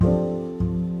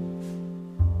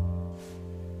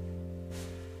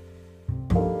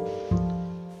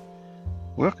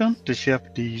Welcome to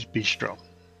Chef D's Bistro,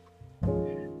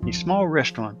 a small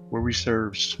restaurant where we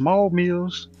serve small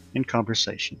meals and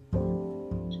conversation.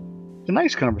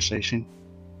 Tonight's conversation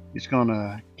is going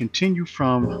to continue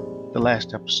from the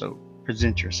last episode,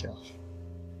 Present Yourself.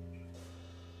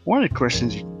 One of the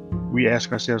questions we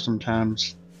ask ourselves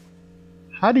sometimes,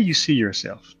 how do you see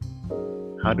yourself?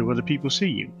 How do other people see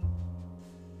you?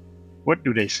 What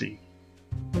do they see?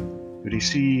 Do they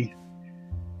see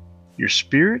your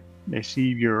spirit? Do they see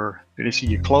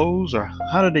your clothes, or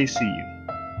how do they see you?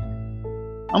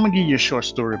 I'm gonna give you a short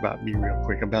story about me real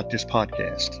quick about this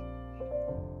podcast.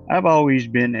 I've always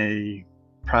been a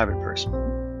private person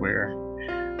where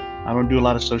I don't do a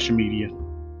lot of social media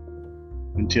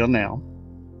until now.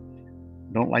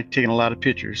 Don't like taking a lot of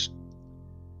pictures.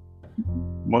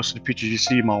 Most of the pictures you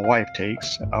see my wife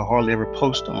takes, I hardly ever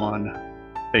post on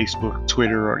Facebook,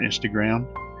 Twitter, or Instagram.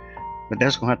 But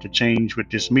that's going to have to change with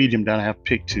this medium that I have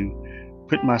picked to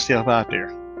put myself out there.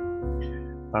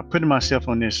 By putting myself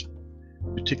on this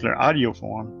particular audio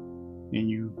form, and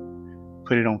you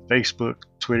put it on Facebook,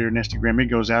 Twitter, and Instagram, it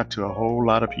goes out to a whole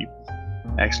lot of people.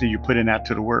 Actually, you put it out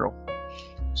to the world.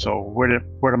 So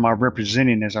what am I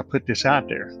representing as I put this out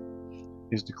there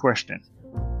is the question.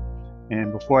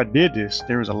 And before I did this,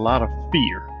 there was a lot of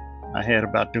fear I had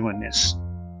about doing this.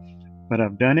 But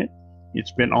I've done it.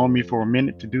 It's been on me for a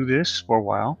minute to do this for a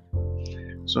while.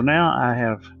 So now I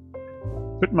have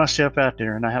put myself out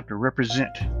there and I have to represent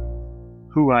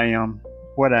who I am,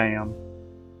 what I am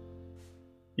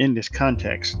in this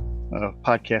context of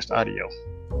podcast audio.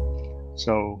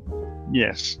 So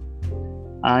yes,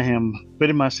 I am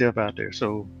putting myself out there.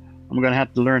 So I'm going to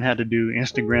have to learn how to do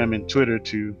Instagram and Twitter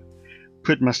to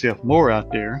put myself more out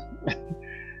there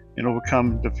and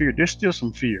overcome the fear. There's still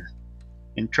some fear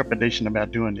and trepidation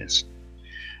about doing this.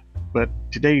 But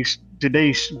today's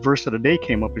verse of the day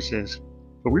came up. It says,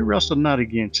 "For we wrestle not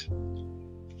against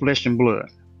flesh and blood,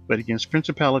 but against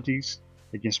principalities,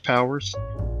 against powers,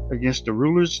 against the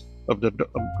rulers of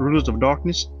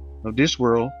darkness of this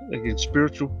world, against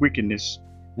spiritual wickedness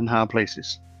in high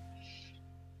places."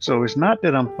 So it's not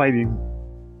that I'm fighting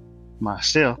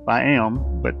myself. I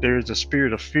am, but there is a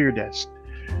spirit of fear that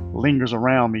lingers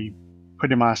around me,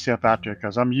 putting myself out there,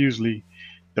 because I'm usually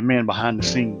the man behind the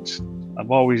scenes. I've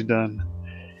always done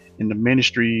in the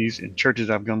ministries and churches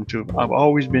I've gone to. I've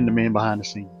always been the man behind the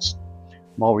scenes.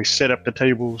 I've always set up the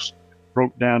tables,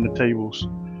 broke down the tables,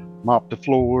 mopped the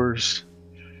floors,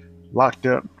 locked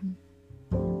up.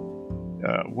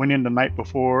 Went in the night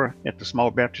before at the small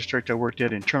Baptist church I worked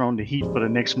at and turned on the heat for the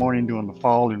next morning during the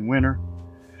fall and winter.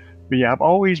 But yeah, I've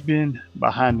always been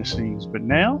behind the scenes. But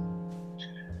now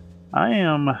I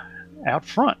am out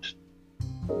front.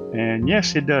 And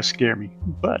yes, it does scare me,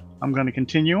 but I'm going to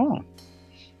continue on.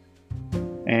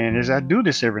 And as I do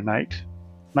this every night,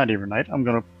 not every night, I'm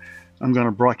going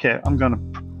to broadcast. I'm going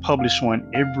to publish one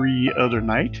every other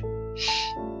night.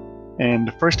 And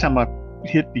the first time I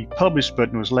hit the publish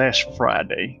button was last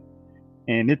Friday,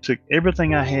 and it took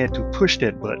everything I had to push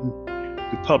that button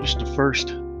to publish the first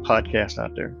podcast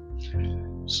out there.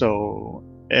 So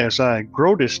as I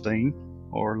grow this thing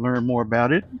or learn more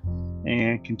about it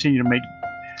and continue to make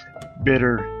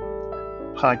better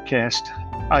podcast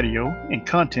audio and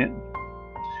content,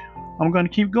 I'm going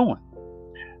to keep going.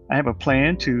 I have a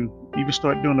plan to even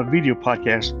start doing a video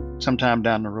podcast sometime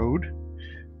down the road.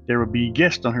 There will be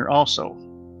guests on here also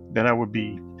that I would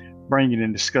be bringing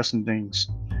and discussing things.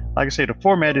 Like I say, the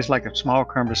format is like a small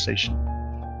conversation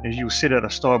as you would sit at a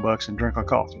Starbucks and drink a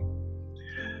coffee.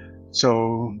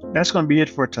 So that's going to be it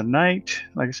for tonight.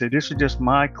 Like I said, this is just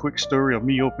my quick story of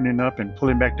me opening up and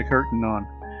pulling back the curtain on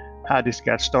how this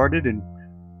got started and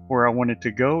where I want it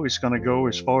to go. It's going to go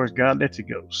as far as God lets it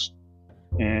go.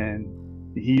 And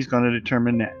He's going to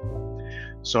determine that.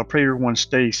 So I pray everyone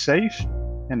stays safe,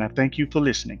 and I thank you for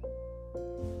listening.